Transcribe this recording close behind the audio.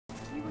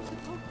We're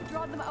supposed to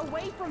draw them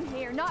away from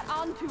here, not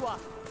onto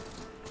us.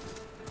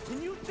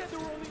 And you said there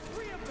were only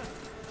 3 of them.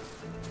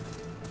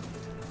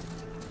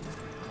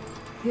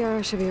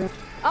 Yara should be.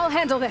 I'll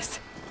handle this.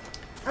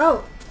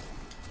 Oh.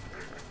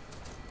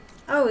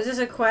 Oh, is this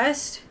a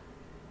quest?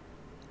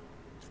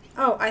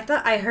 Oh, I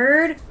thought I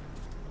heard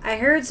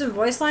some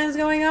voice lines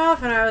going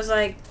off, and I was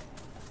like,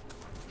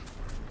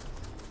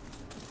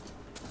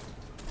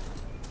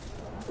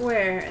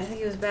 where? I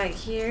think it was back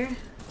here.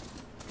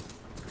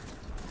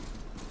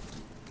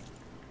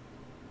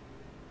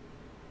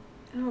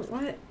 Oh,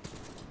 what?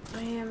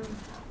 I am.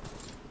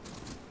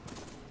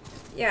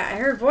 Yeah, I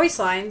heard voice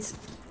lines,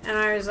 and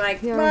I was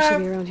like, Yara should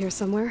be around here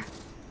somewhere.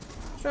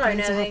 Probably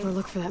Need to help her nothing.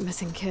 look for that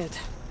missing kid.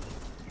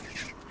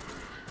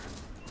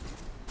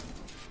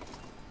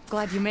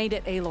 Glad you made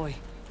it, Aloy.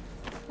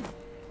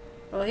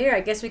 Well, here,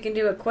 I guess we can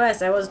do a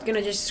quest. I was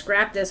gonna just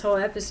scrap this whole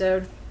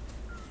episode.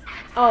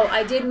 Oh,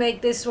 I did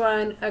make this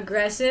one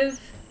aggressive.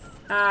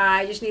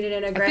 I just needed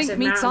an aggressive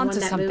Meat's mountain onto one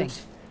that something.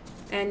 moved.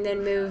 And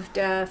then moved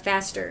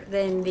faster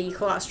than the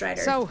Claw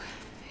Strider. So,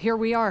 here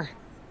we are.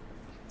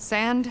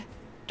 Sand,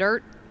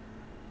 dirt,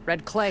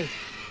 red clay.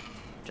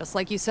 Just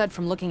like you said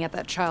from looking at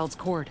that child's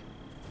cord.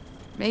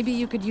 Maybe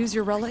you could use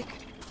your relic?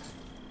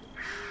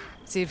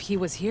 See if he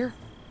was here?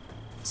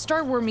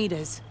 Start where Meat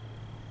is.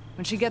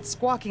 When she gets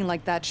squawking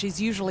like that, she's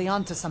usually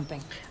onto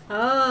something.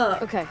 Oh.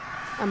 Okay,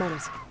 I'm on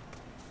it.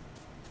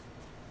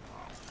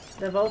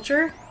 The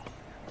vulture?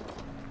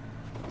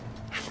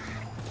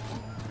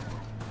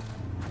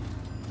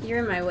 You're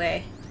in my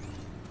way.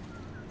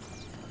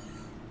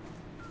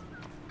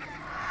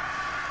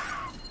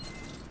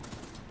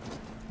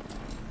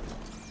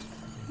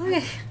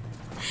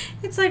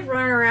 It's like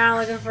running around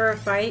looking for a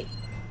fight.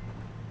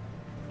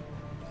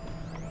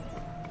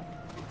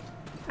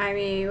 I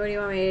mean, what do you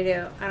want me to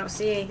do? I don't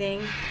see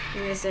anything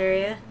in this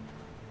area.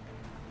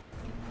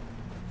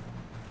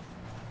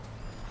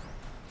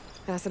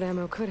 Acid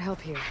ammo could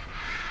help here.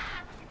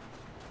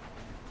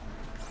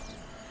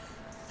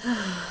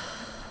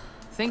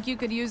 Think you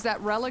could use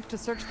that relic to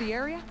search the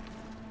area?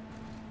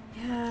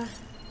 Yeah.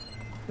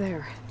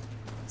 There.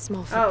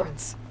 Small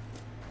footprints.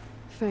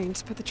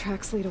 Faint, but the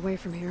tracks lead away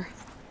from here.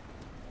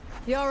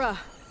 Yara,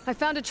 I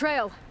found a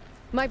trail.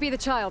 Might be the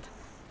child.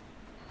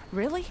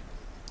 Really?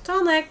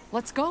 Tall neck.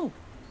 Let's go.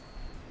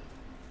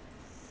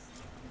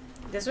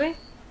 This way?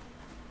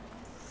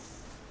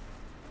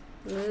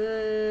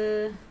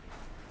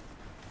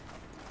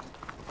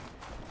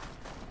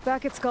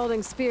 Back at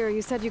Scalding Spear,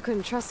 you said you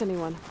couldn't trust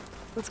anyone.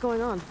 What's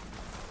going on?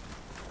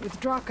 With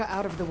Draka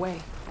out of the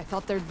way, I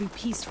thought there'd be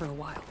peace for a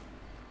while.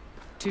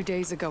 2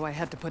 days ago, I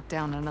had to put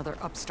down another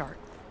upstart.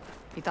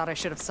 He thought I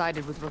should have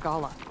sided with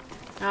Regala.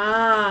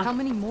 Ah. How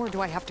many more do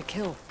I have to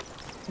kill?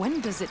 When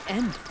does it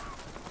end?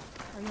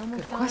 Are you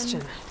almost Good done?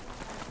 question.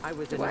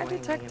 Do I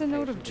detect a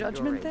note of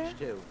judgment there?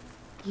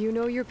 You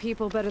know your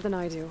people better than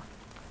I do.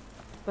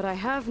 But I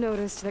have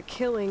noticed that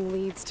killing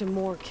leads to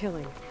more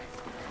killing.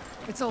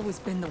 It's always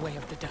been the way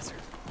of the desert.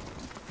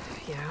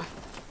 Yeah.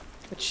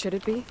 But should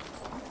it be?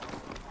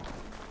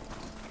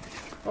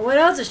 Well, what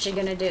else is she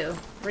gonna do?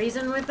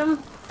 Reason with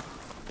them?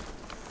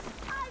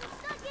 I'm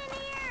stuck in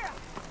here!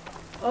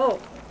 Oh.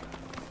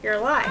 You're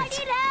alive. I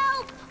need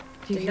help! Do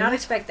you Did hear not it?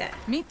 expect that.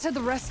 Meet to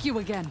the rescue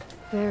again.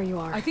 There you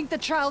are. I think the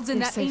child's in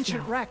You're that safe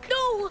ancient now. wreck.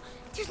 No!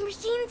 There's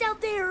machines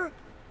out there!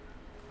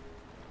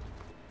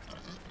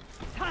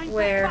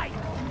 Where?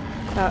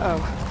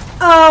 Uh-oh.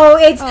 Oh,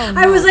 it's. Oh,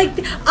 I no. was like,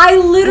 I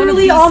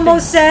literally these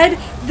almost said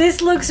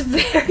this looks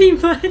very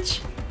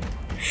much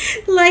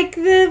like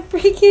the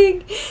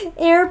freaking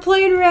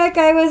airplane wreck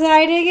I was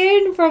hiding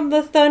in from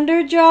the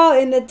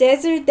Thunderjaw in the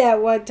desert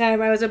that one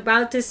time. I was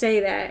about to say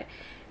that.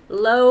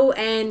 Lo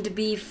and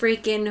be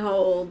freaking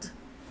hold.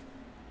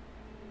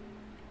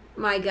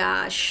 My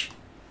gosh.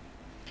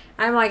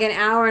 I'm like an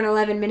hour and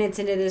 11 minutes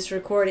into this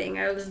recording.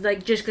 I was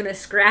like just gonna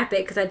scrap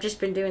it because I've just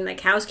been doing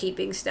like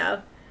housekeeping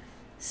stuff.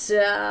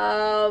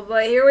 So,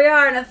 but here we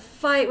are in a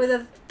fight with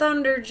a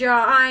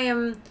Thunderjaw. I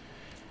am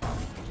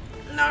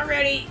not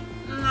ready.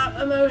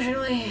 Not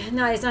emotionally.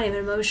 No, it's not even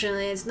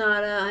emotionally. It's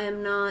not, I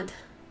am not.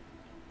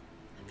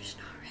 I'm just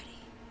not ready.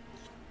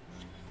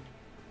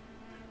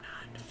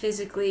 I'm not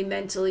physically,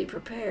 mentally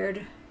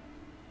prepared.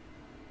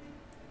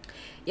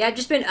 Yeah, I've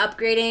just been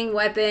upgrading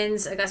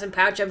weapons. I got some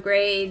pouch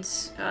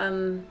upgrades.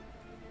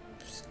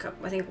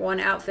 I think one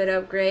outfit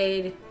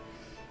upgrade.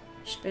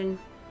 Just been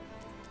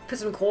put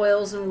some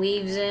coils and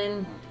weaves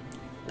in.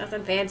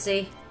 Nothing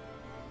fancy.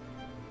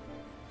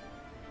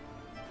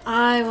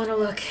 I want to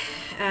look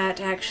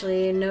at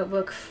actually a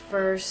notebook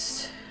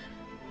first.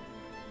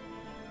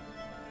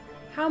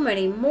 How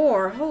many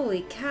more?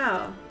 Holy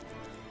cow.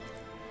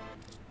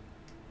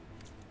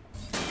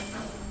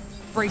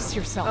 Brace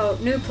yourself. Oh,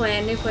 new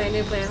plan, new plan,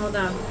 new plan. Hold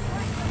on.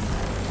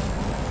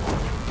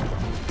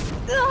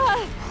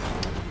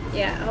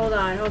 Yeah, hold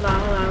on, hold on,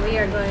 hold on. We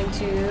are going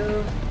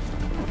to...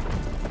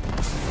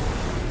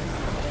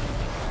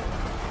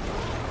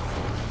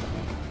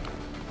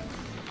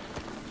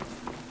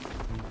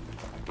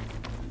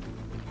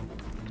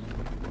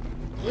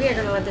 We are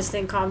going to let this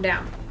thing calm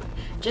down.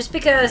 Just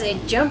because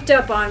it jumped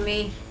up on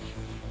me.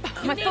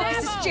 My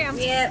focus is jammed.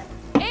 Yep.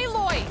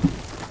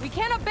 Aloy! We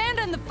can't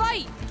abandon the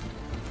fight!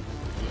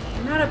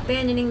 I'm not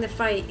abandoning the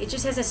fight. It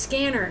just has a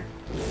scanner.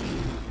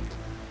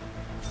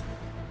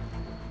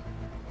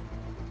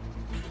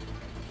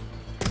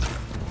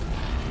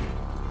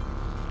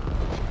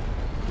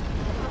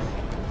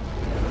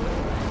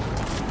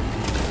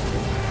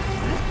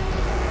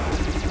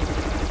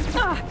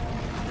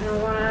 I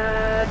don't want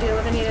to deal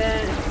with any of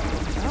that.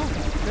 Oh,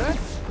 good.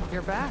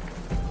 You're back.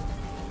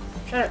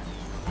 Shut up.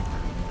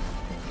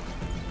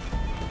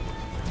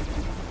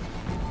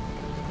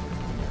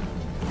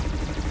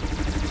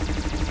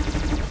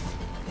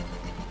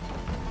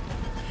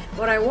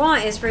 What I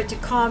want is for it to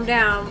calm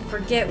down,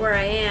 forget where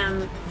I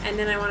am, and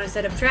then I want to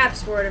set up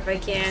traps for it if I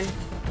can.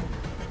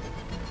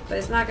 But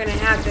it's not going to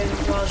happen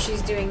while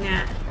she's doing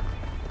that.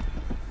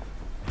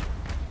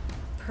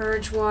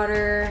 Purge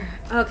water.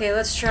 Okay,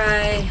 let's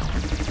try.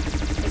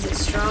 Is it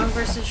strong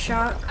versus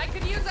shock? I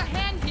could use a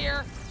hand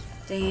here.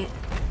 Dang it.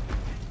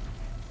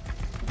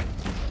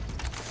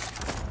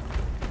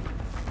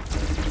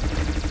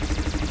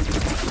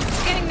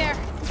 Getting there.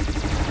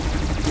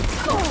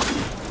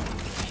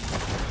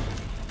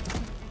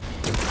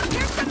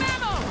 Here's some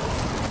ammo.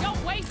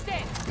 Don't waste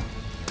it.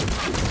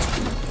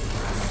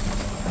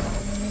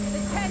 The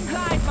 10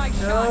 died my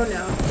shot. Oh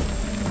no.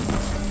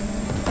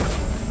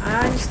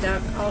 I'm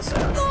stuck also.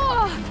 You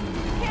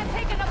can't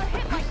take another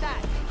hit like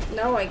that.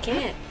 No, I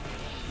can't.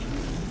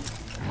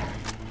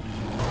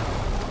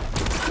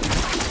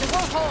 It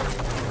won't hold.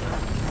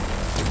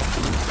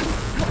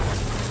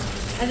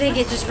 I think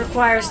it just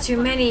requires too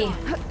many.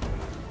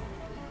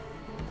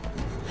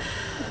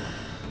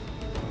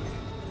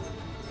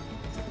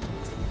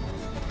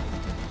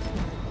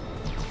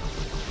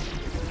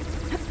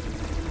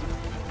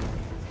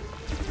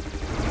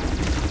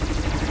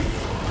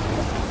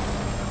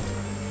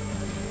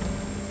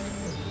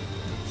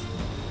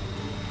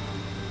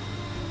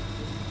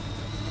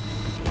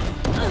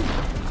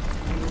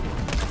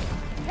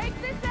 Take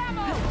this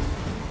ammo.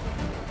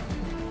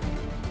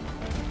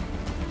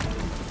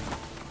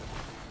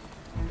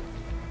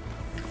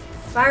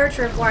 Fire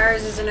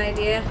tripwires is an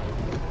idea.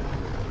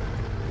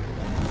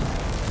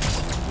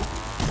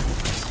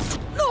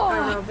 I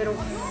don't know if it'll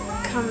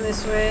come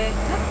this way.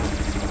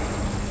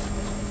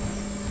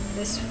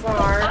 This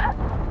far.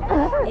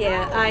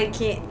 Yeah, I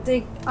can't.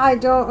 I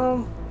don't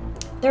know.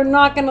 They're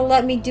not gonna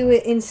let me do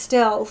it in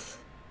stealth.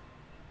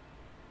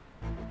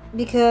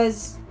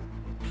 Because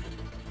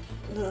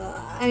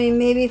I mean,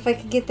 maybe if I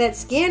could get that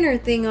scanner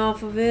thing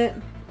off of it,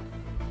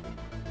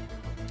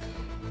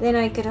 then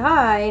I could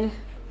hide.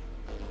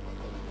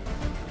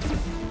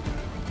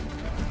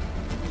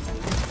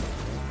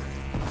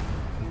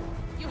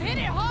 You hit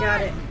it hard.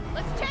 Got it.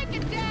 Let's take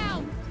it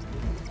down.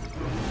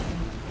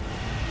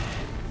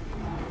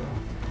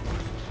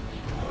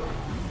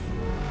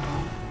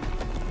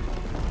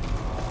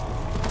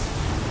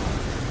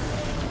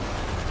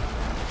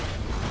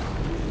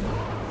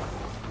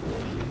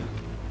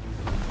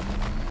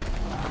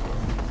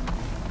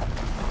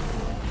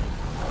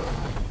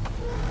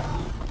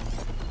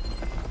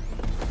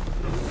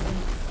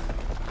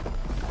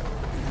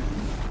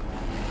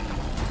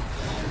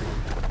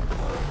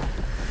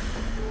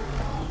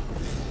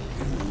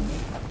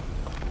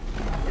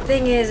 The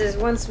thing is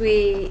once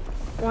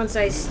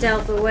I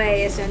stealth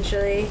away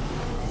essentially,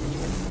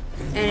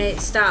 and it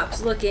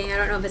stops looking, I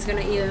don't know if it's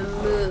gonna even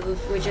move,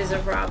 which is a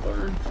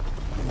problem.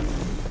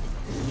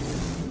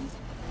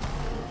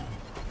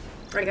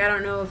 Like, I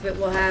don't know if it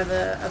will have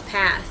a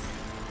path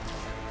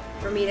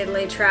for me to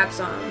lay traps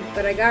on.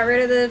 But I got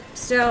rid of the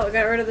stealth,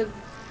 got rid of the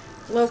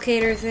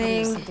locator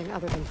thing. Something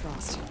other than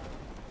frost.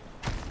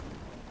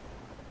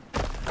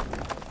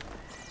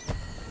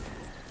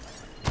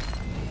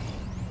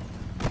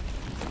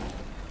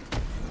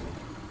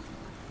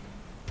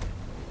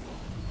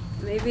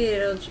 Maybe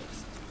it'll just...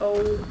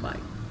 Oh my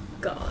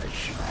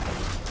gosh.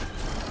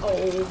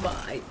 Oh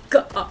my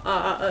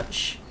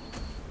gosh.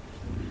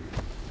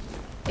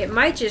 It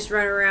might just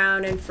run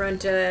around in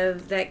front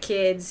of that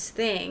kid's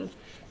thing.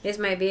 This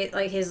might be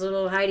like his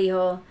little hidey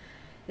hole.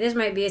 This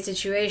might be a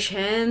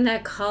situation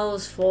that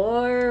calls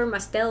for my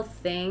stealth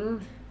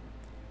thing.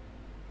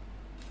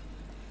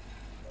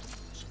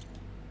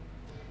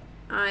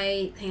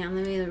 Hang on,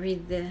 let me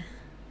read the...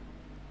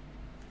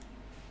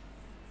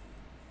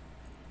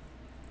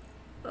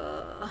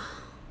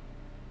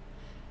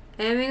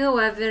 Aiming a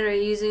weapon or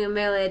using a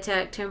melee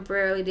attack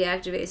temporarily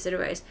deactivates the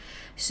device.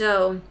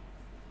 So,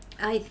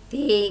 I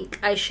think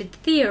I should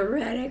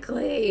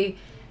theoretically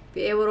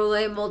be able to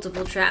lay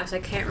multiple traps. I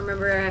can't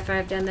remember if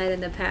I've done that in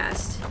the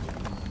past.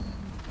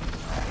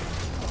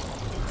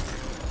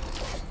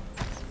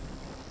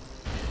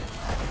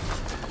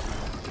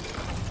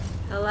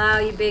 Hello,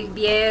 you big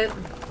beaut.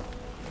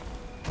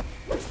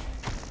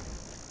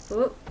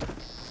 Oop.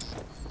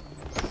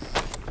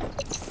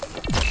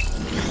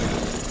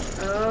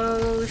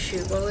 Oh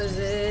shoot, what was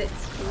it?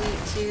 Wheat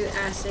to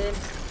acid.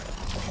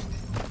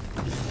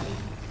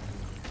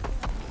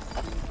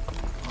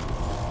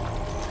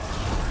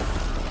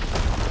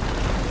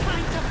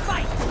 Time to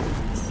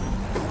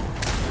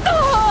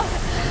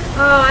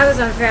that was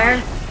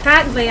unfair.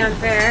 Patently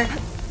unfair.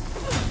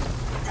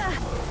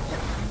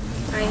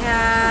 I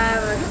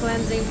have a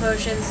cleansing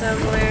potion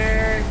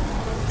somewhere.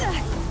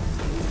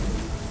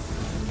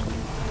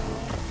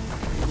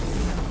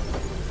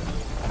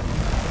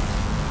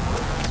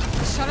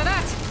 Shot of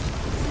that.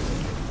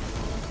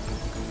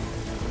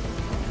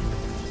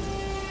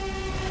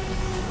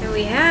 And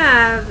we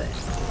have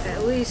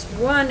at least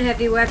one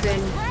heavy weapon.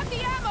 Grab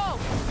the ammo.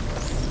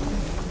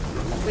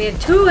 We have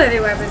 2 heavy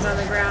weapons on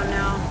the ground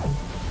now.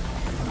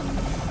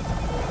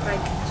 If I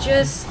could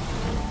just...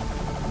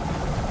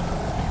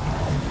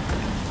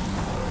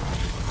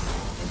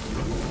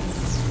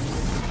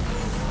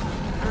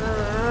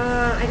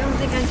 I don't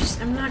think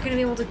I'm not gonna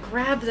be able to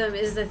grab them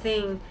is the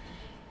thing.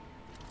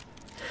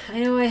 I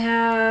know I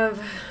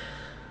have...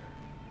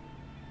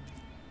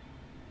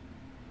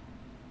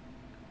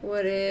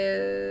 What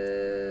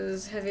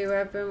is heavy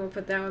weapon? We'll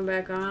put that one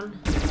back on.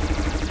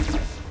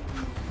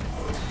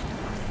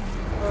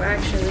 Oh,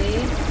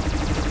 actually...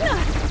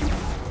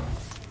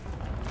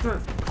 Come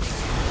on.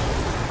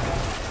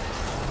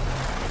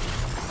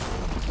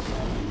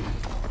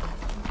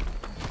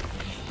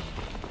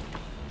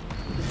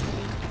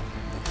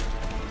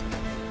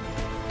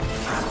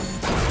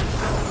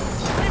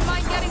 Wouldn't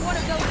mind getting one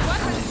of those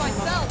weapons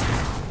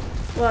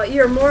myself. Well,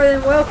 you're more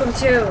than welcome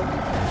to.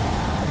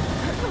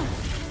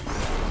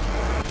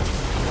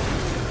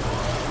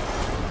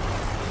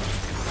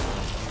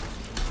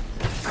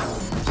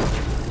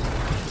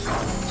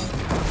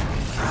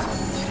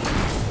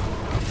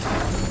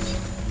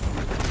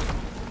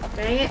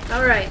 Dang it.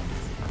 Alright.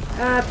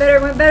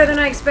 Went better than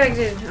I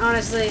expected,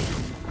 honestly.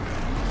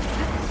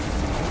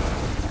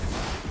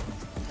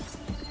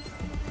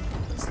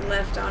 Just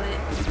left on it.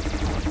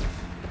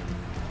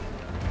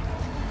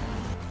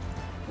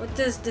 What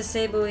does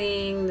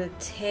disabling the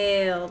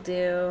tail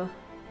do?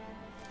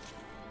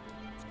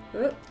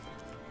 Oop.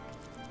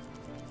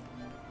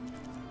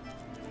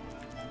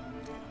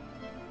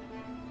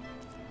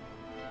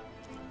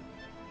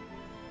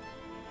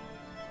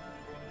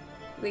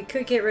 We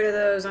could get rid of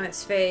those on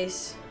its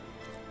face.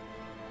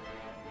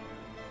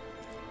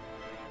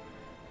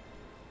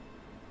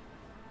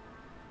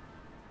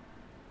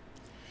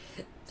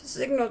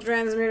 Signal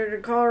transmitter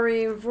to call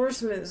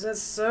reinforcements. That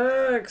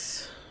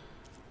sucks.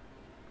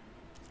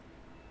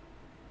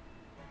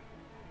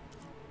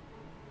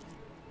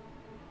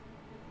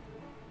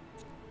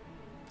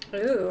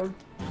 Ooh.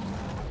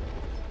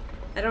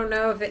 I don't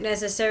know if it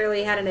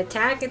necessarily had an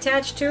attack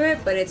attached to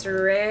it, but it's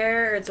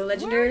rare. It's a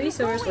legendary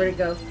resource. Where'd it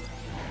go?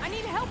 I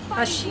need help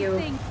Hush finding you.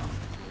 these things.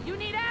 You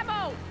need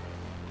ammo.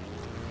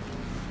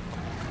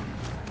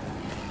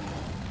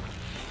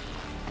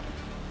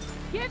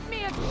 Give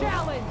me a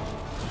challenge.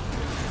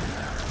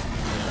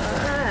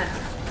 Ah.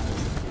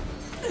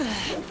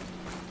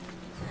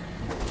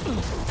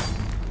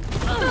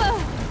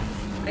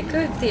 I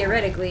could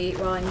theoretically,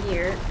 while I'm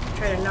here,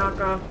 try to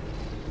knock off.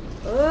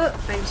 Oh,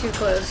 I'm too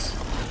close.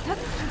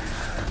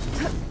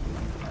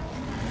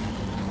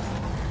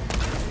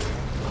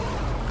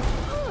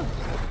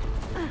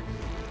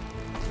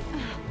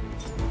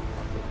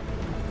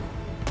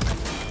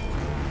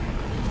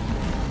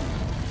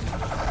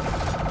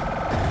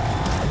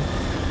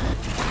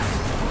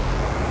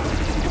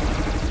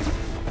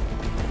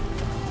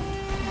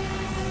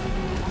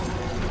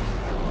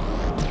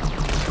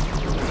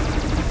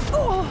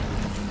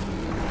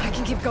 I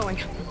can keep going.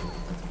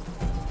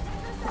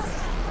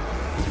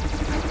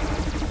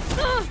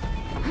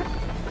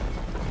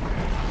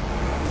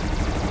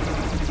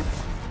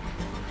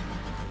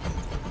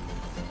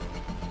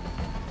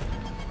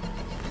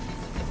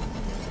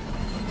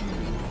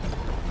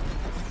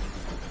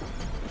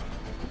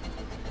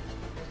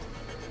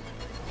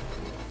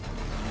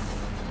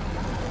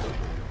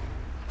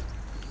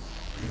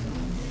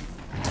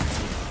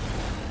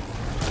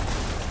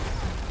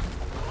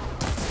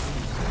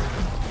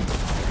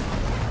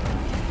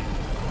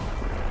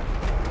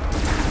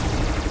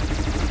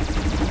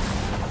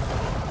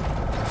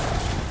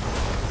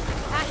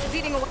 Acid's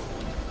eating away.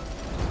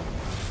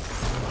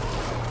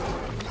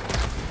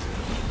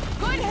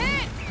 Good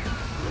hit.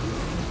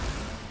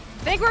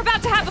 Think we're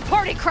about to have a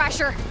party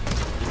crasher.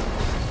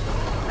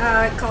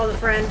 I called a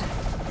friend.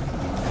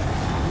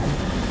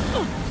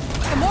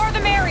 The more the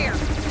merrier.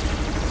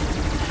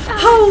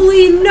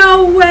 Holy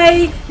no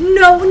way!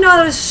 No,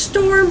 not a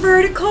storm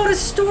bird. It called a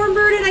storm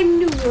bird and I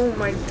knew. Oh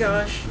my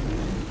gosh.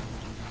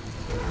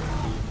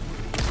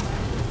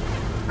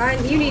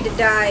 You need to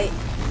die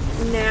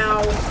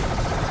now.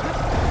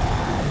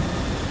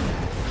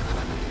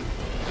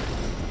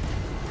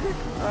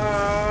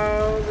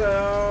 Oh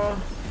no.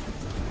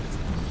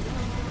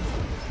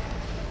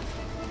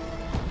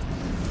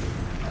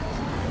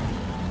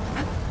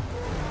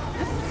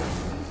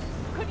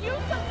 Could use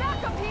some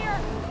backup here.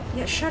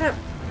 Yeah, shut up.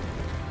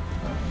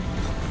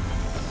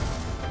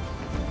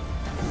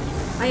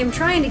 I am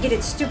trying to get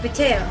its stupid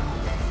tail.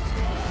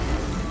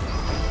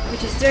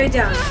 Which is very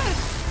dumb.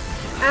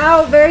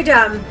 Ow, very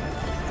dumb.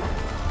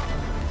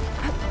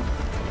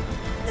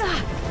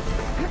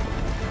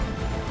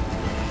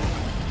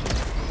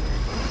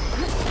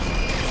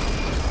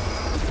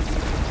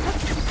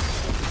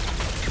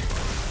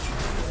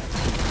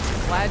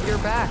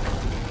 you're back.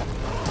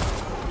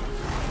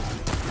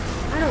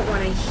 I don't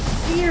want to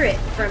hear it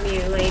from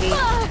you, lady.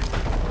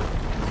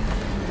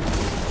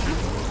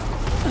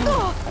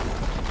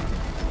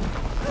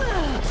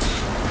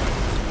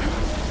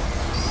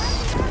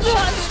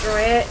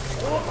 Destroy it.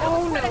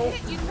 Oh no.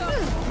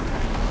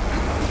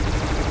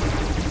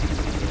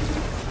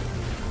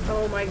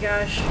 Oh my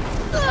gosh.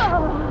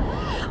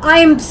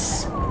 I'm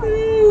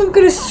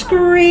gonna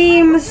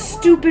scream.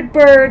 Stupid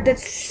bird.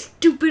 That's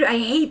stupid. I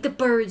hate the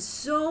birds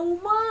so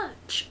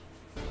much.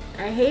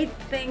 I hate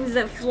things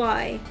that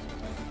fly.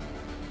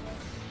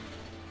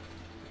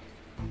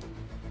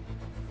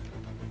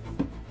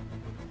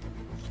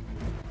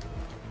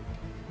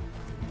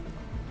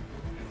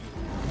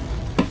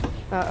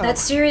 Uh-oh. That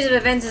series of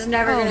events is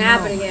never gonna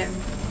happen again.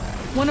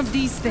 One of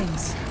these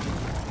things.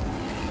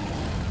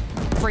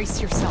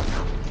 Brace yourself.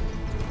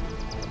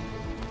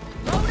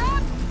 Load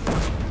up!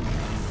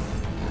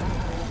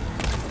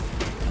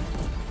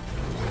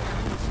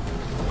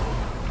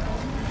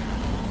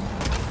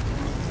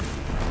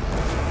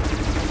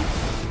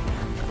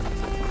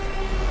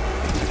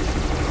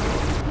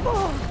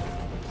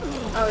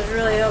 I was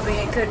really hoping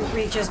it couldn't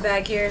reach us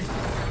back here.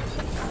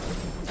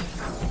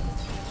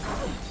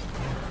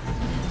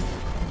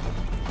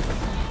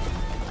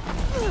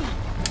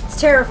 It's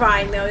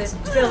terrifying though. This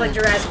feels like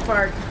Jurassic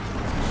Park.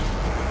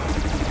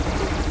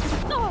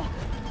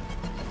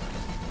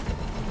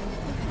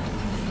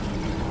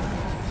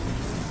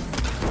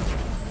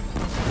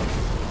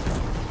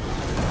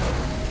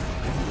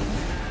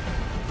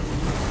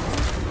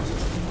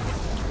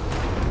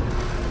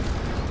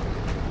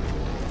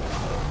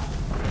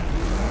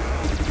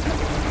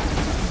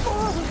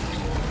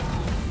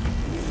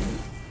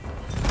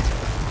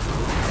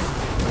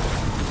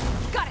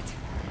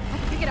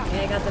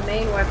 Okay, I got the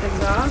main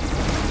weapons off.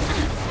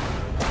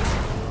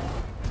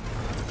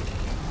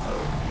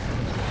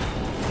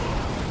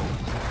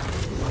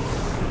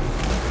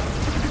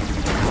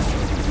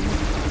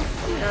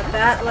 Got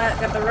that,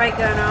 got the right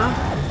gun off.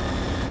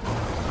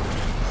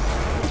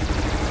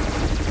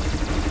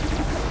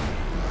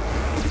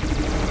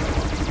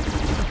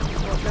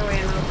 Oh, no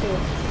ammo, cool.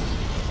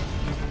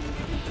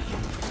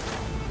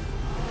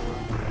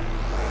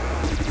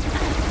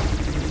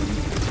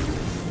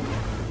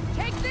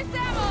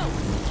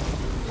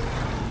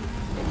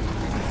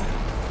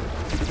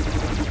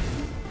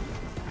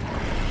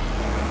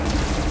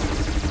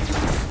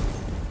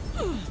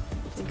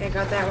 I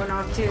got that one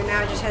off too.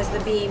 Now it just has the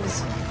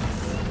beams.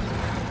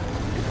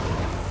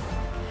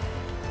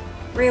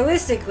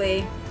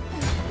 Realistically,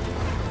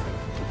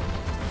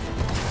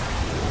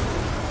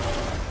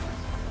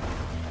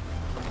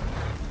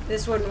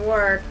 this wouldn't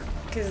work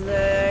because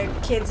the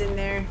kid's in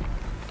there.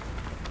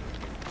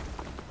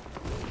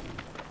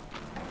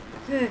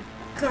 Good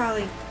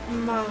golly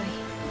molly.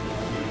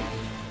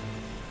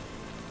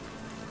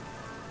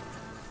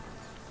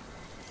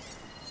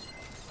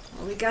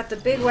 Well, we got the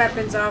big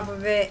weapons off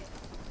of it.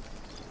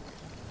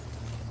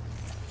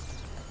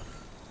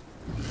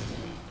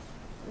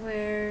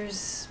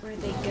 Where'd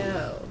they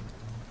go?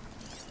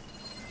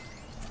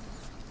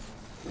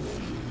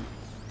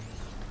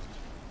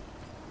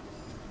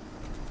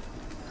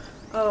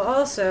 Oh,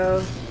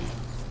 also,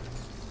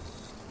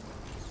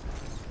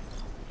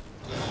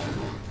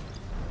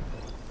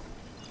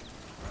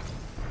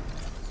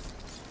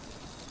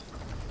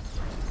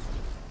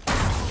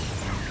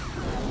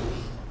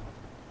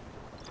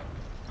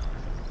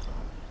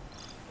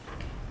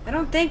 I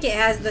don't think it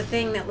has the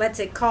thing that lets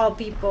it call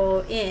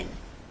people in.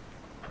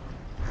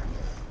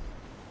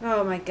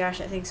 Oh my gosh,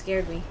 that thing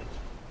scared me.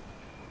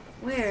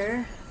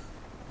 Where?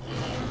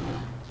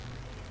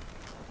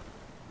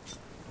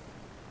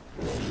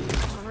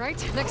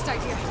 Alright, next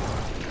idea.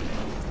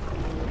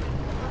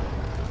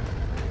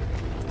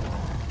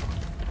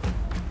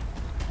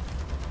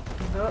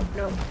 Oh,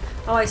 no.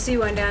 Oh, I see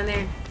one down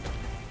there.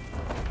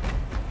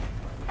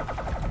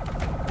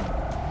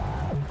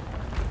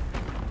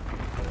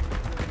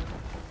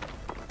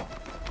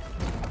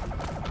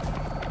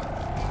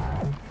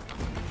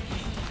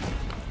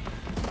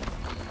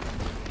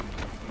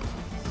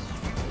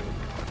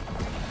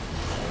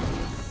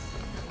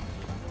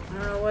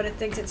 What it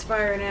thinks it's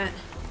firing at.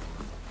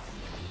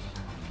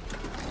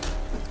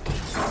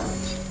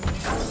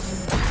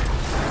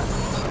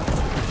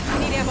 I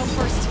need ammo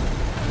first.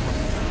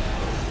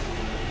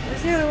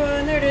 Where's the other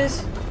one? There it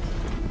is.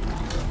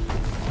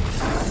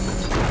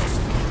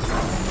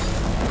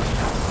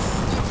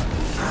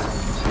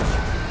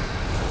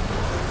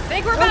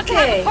 Think we're about to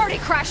have a party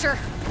crasher.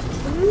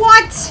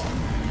 What?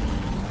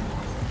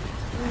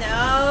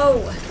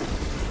 No.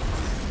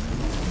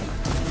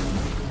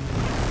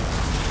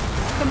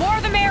 The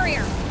more the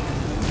merrier.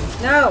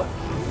 No.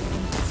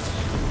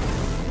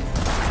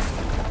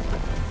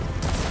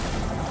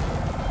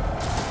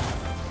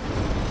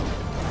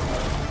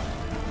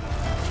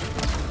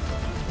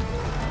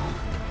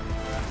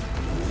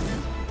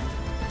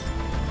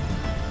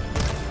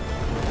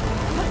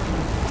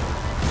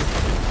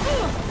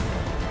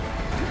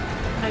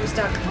 I'm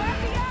stuck.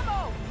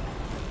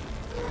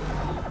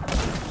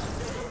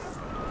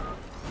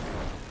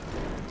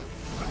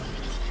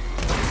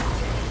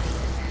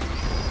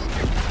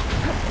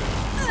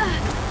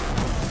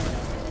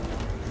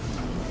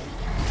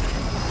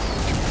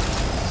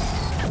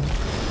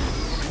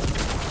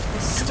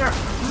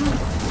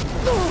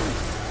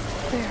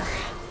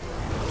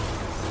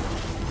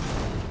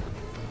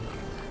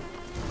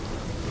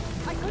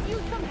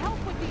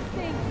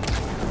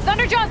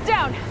 Thunderjaw's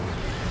down!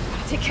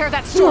 Gotta take care of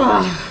that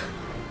storm.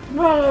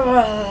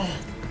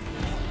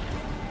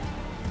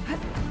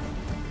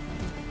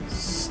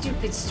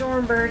 Stupid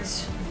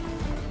stormbirds.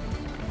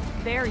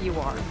 There you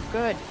are.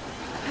 Good.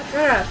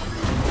 Shut up.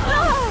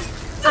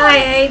 I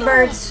hate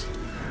birds.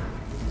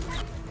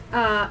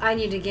 I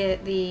need to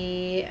get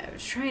the... I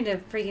was trying to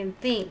freaking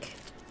think.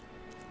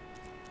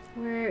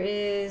 Where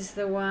is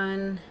the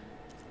one?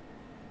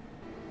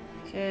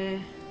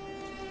 Okay.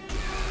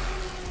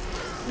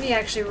 Let me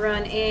actually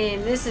run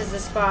in. This is the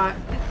spot.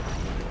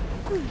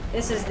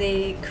 This is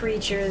the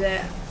creature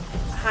that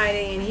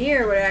hiding in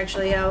here would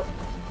actually help.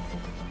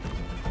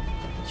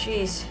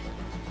 Jeez.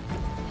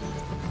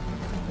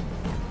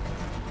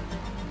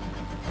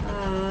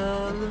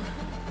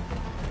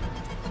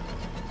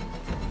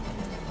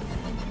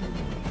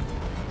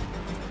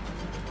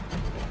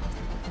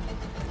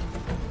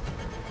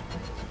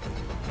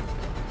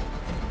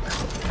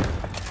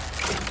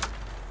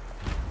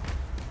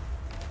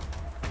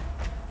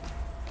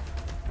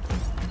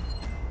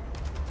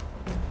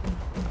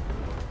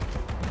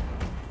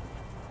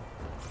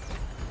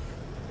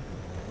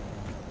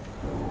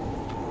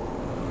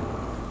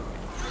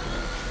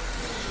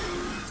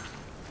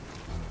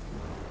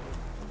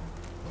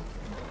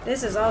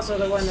 This is also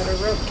the one that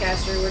a rope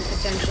caster would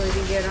potentially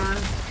be good on.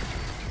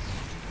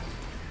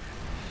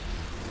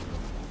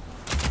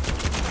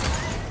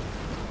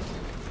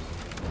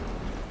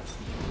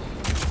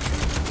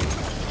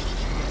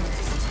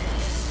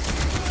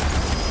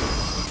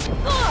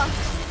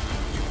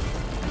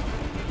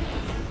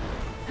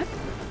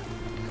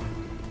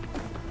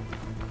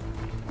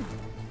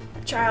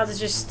 Child is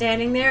just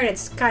standing there, and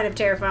it's kind of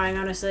terrifying,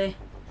 honestly.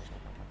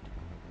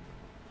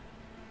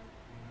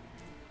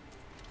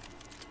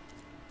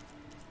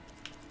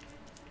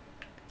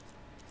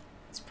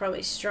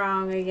 Probably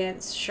strong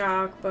against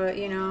shock, but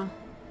you know.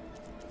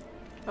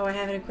 Oh, I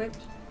have it equipped?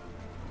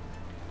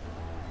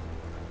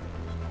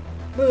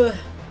 Ugh.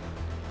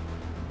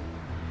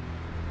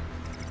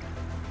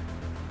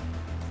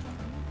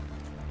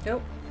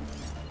 Nope.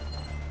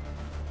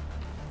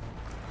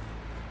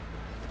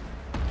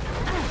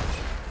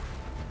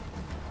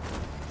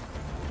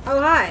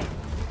 Oh, hi.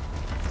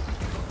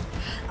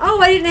 Oh,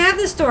 I didn't have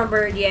the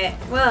Stormbird yet.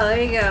 Well,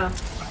 there you go.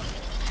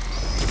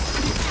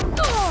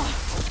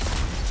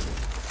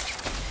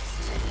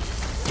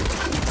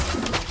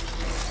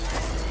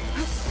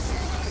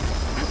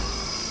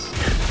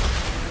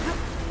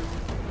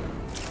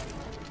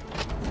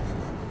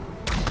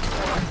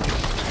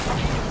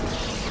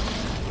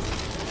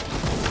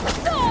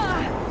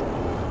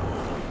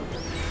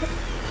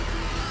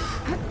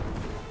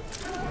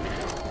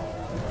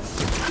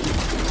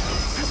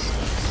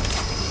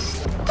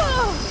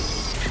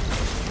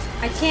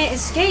 I can't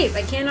escape.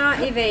 I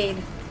cannot evade.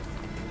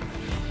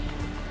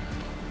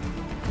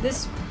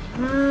 This...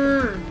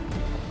 And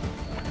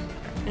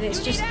it's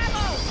just...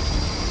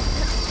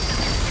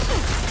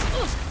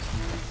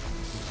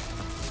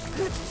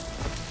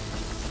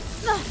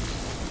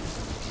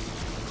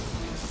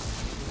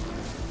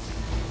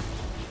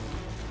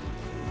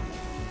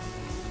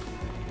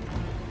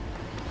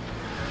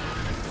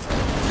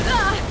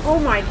 Oh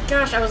my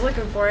gosh, I was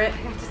looking for it. I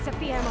have to set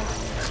the ammo.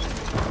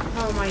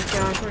 Oh my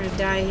gosh, we're gonna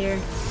die here.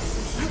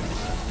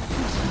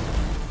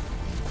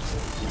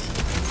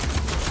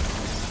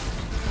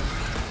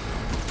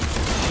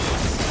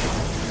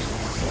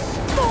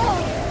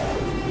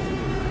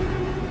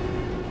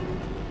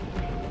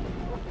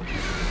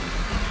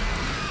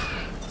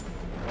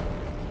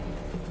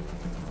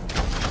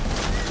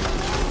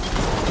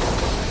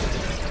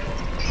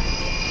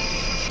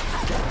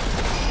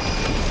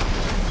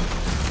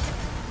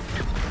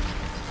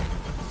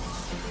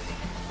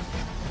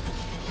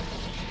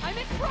 I'm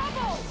in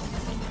trouble!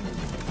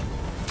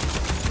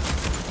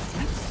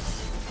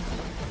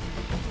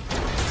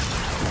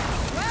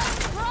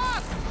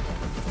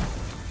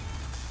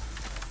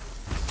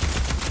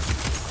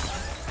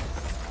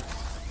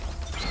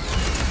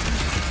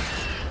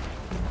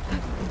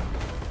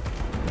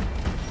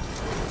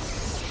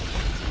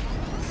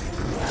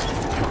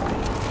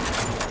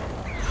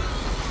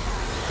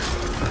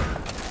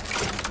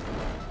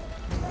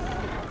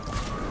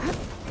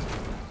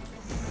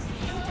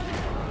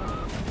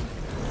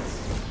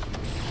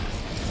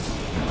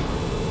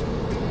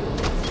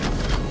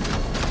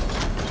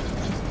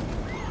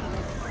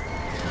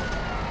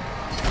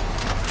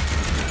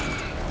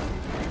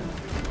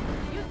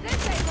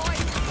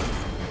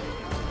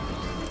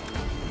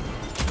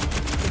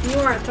 You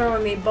aren't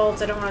throwing me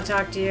bolts, I don't want to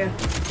talk to you.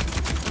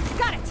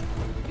 Got it!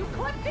 You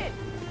clipped it!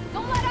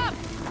 Don't let up!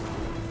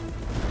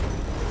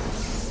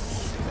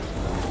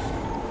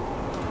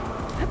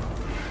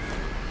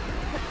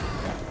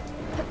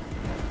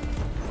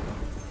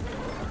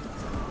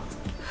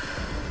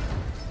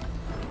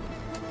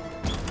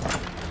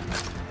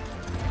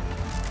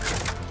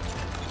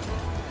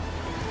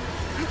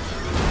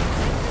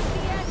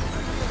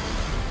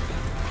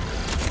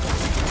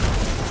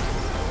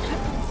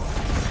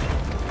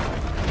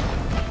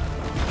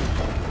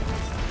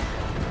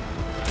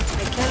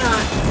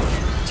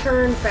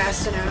 Turn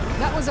fast enough.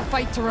 That was a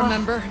fight to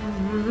remember.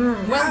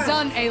 Well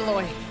done,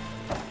 Aloy.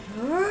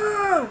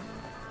 Oh,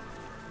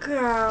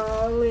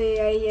 golly,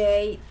 I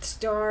hate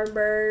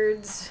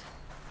starbirds.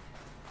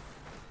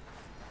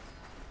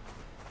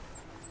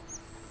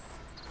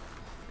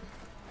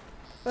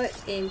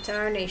 What in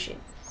tarnation?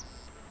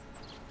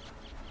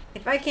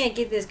 If I can't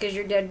get this because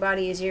your dead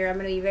body is here, I'm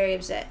gonna be very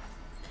upset.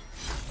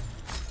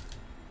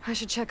 I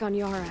should check on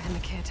Yara and the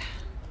kid.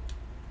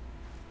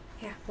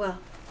 Yeah, well,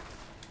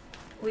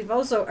 we've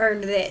also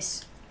earned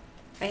this.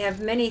 I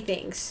have many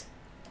things.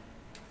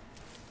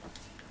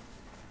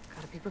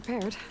 Gotta be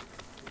prepared.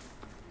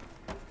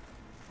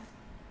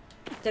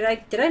 Did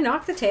I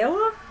knock the tail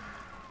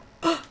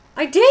off?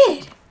 I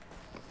did!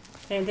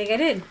 I didn't think I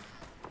did.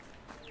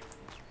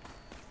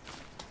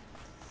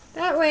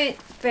 That went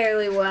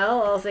fairly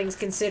well, all things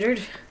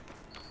considered.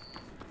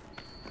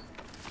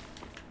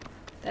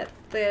 That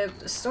the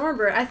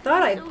Stormbird, I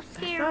thought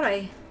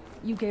I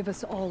You gave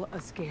us all a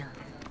scare.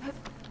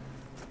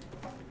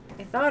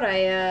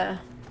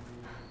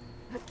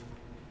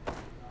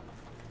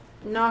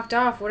 knocked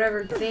off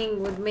whatever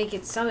thing would make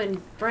it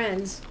summon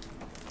friends.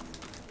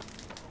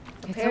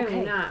 It's Apparently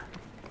okay. not.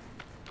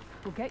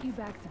 We'll get you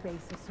back to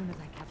base as soon as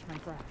I catch my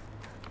breath.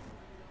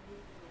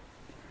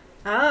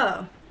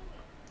 Oh.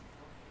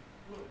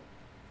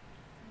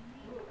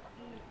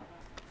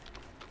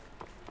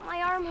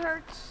 My arm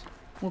hurts.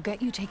 We'll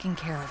get you taken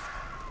care of.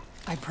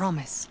 I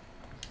promise.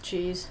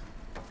 Jeez.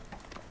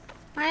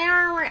 My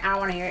armor. I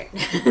want to hear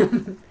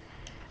it.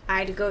 I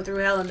had to go through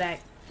hell and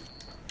back.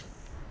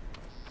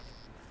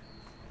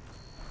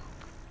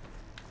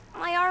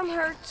 My arm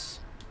hurts.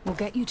 We'll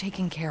get you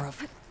taken care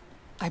of.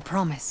 I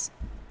promise.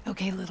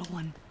 Okay, little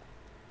one.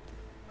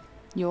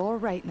 You're all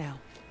right now.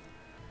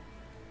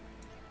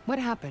 What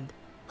happened?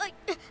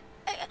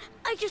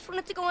 I just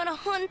wanted to go on a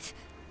hunt,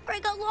 but I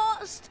got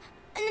lost,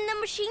 and then the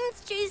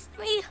machines chased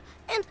me,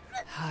 and...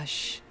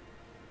 Hush.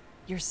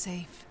 You're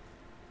safe.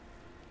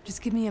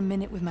 Just give me a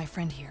minute with my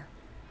friend here.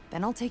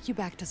 Then I'll take you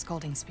back to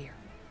Scalding Spear.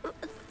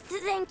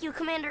 Thank you,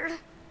 Commander.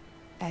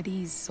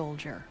 Eddie's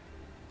soldier.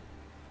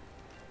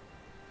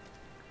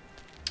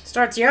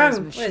 Starts Those young.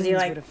 What machines is he,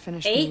 like, would have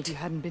finished me 8? if you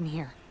hadn't been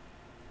here.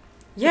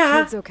 The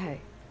Yeah. kid's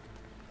okay.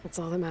 That's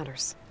all that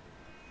matters.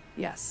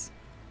 Yes.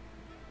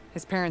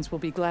 His parents will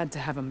be glad to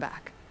have him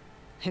back.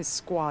 His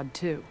squad,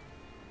 too.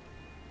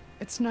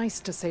 It's nice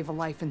to save a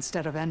life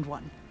instead of end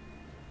one.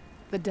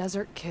 The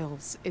desert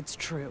kills, it's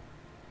true.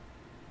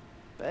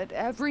 But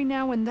every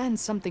now and then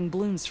something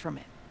blooms from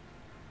it.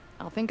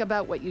 I'll think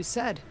about what you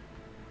said.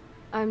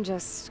 I'm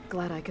just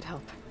glad I could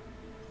help.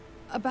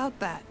 About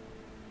that.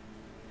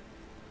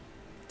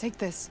 Take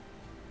this.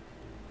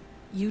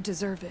 You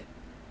deserve it.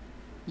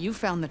 You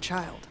found the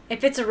child.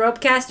 If it's a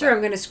rope caster,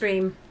 I'm gonna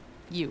scream.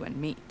 You and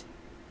Meat.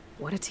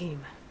 What a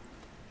team.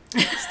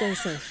 Stay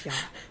safe, y'all.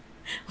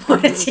 What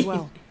a You as team.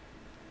 well.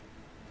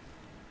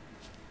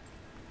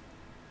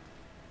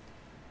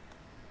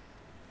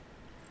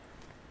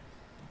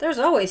 There's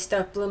always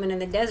stuff blooming in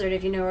the desert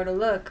if you know where to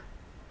look.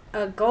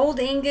 A gold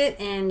ingot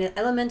and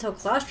elemental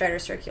claw strider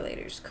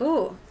circulators.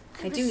 Cool.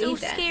 I do so need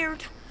that.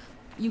 scared.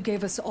 You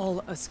gave us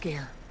all a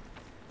scare.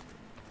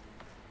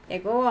 Yeah,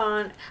 go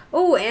on.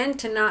 Oh, and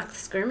to knock the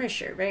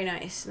skirmisher. Very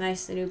nice.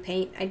 Nice, the new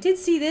paint. I did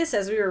see this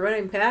as we were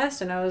running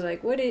past, and I was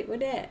like, what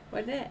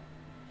that?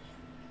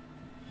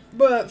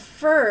 But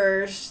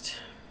first...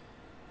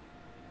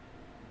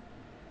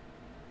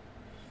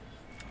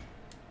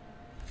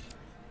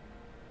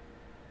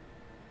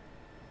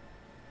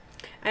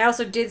 I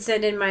also did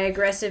send in my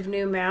aggressive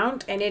new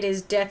mount, and it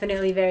is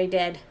definitely very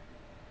dead.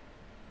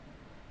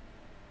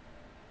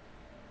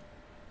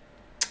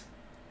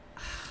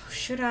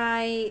 Should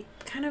I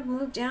kind of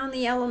move down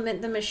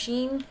the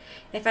machine,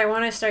 if I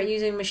want to start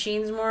using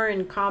machines more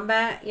in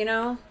combat, you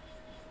know?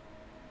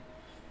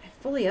 I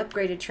fully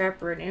upgraded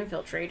Trapper and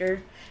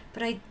Infiltrator,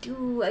 but I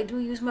do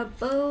use my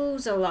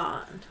bows a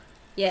lot.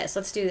 Yes,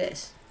 let's do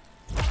this.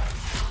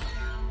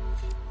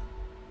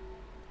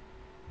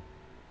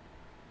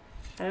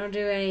 I don't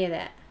do any of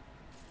that.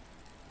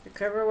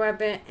 Recover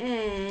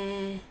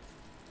weapon,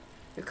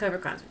 Recover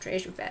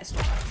concentration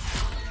faster.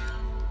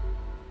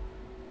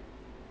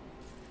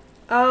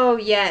 Oh,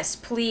 yes,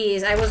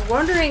 please. I was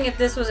wondering if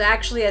this was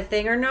actually a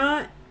thing or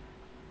not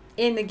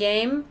in the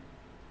game.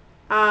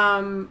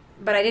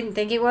 But I didn't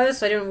think it was,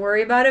 so I didn't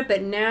worry about it.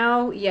 But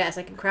now, yes,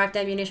 I can craft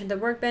ammunition at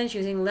the workbench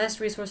using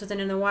less resources than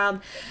in the wild.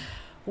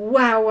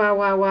 Wow, wow,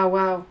 wow, wow,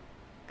 wow.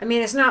 I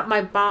mean, it's not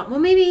my bomb. Well,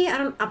 maybe,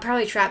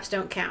 probably traps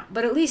don't count.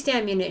 But at least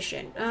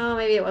ammunition. Oh,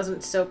 maybe it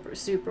wasn't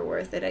super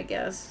worth it, I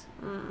guess.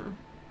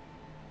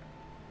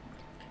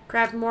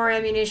 Craft more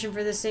ammunition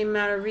for the same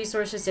amount of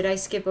resources. Did I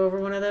skip over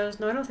one of those?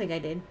 No, I don't think I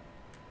did.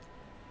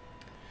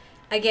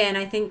 Again,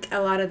 I think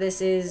a lot of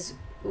this is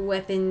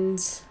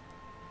weapons,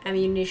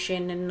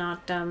 ammunition, and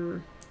not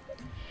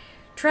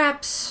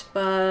traps.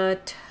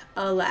 But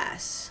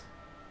alas,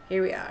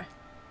 here we are.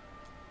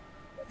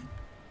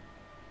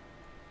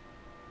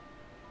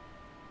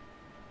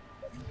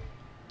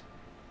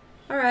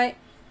 Alright.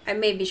 I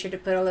may be sure to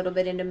put a little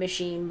bit into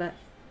machine, but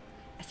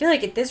I feel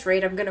like at this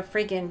rate I'm gonna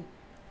freaking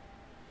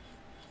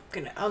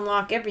gonna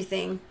unlock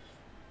everything.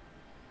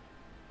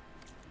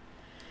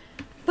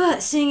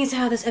 But seeing as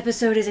how this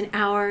episode is an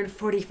hour and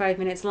 45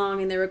 minutes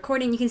long in the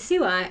recording, you can see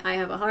why I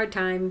have a hard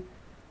time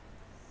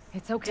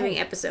It's okay. doing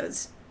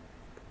episodes.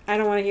 I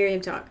don't want to hear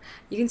him talk.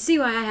 You can see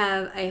why I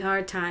have a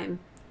hard time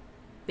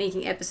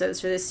making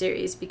episodes for this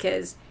series,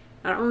 because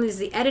not only does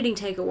the editing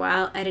take a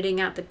while,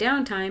 editing out the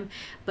downtime,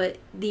 but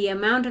the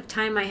amount of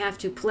time I have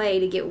to play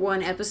to get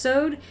one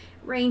episode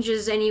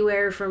ranges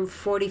anywhere from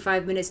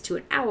 45 minutes to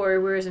an hour,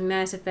 whereas a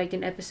Mass Effect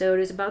an episode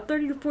is about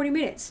 30 to 40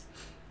 minutes.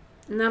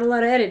 Not a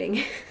lot of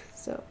editing.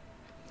 So,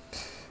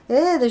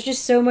 yeah, there's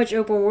just so much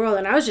open world,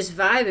 and I was just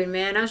vibing,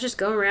 man. I was just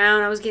going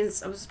around. I was getting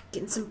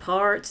some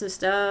parts and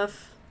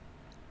stuff.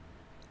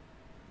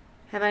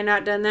 Have I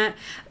not done that?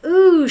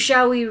 Ooh,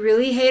 shall we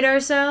really hate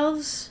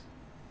ourselves?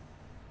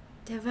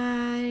 Have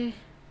I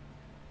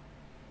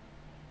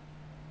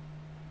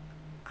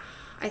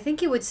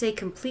think it would say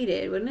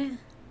completed, wouldn't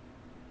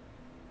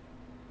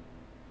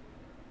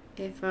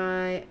it?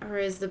 Or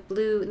is the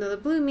blue, no, the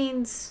blue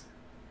means,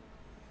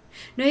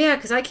 no, yeah,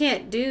 because I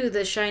can't do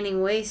the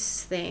Shining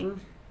Wastes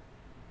thing.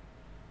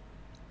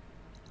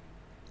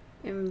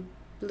 And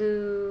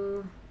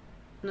blue,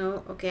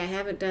 no, okay, I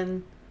haven't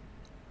done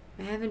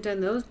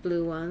those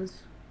blue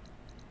ones.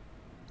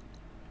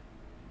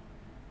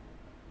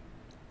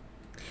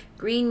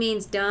 Green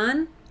means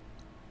done.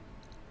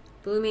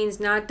 Blue means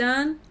not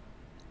done.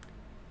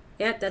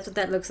 Yep, that's what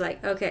that looks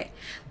like. Okay,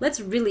 let's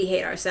really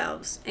hate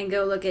ourselves and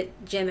go look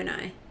at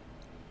Gemini.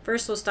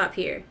 First we'll stop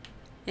here,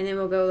 and then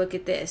we'll go look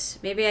at this.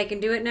 Maybe I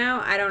can do it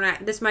now? I don't know.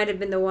 This might have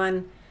been the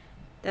one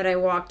that I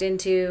walked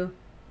into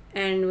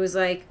and was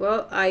like,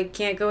 well, I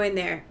can't go in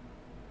there.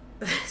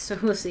 So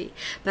we'll see.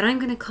 But I'm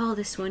going to call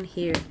this one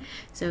here.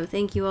 So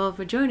thank you all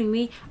for joining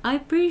me. I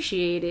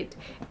appreciate it.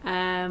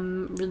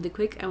 Really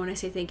quick, I want to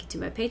say thank you to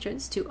my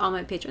patrons, to all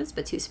my patrons,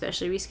 but to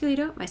especially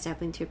Riscalito, my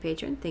sapling tier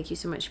patron. Thank you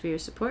so much for your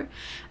support.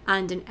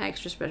 And an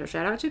extra special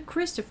shout out to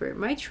Christopher,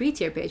 my tree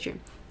tier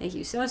patron. Thank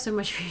you so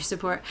much for your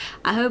support.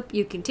 I hope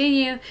you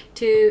continue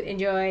to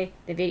enjoy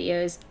the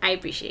videos. I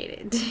appreciate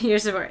it. Your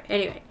support.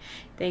 Anyway,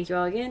 thank you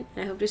all again,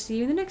 and I hope to see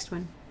you in the next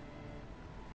one.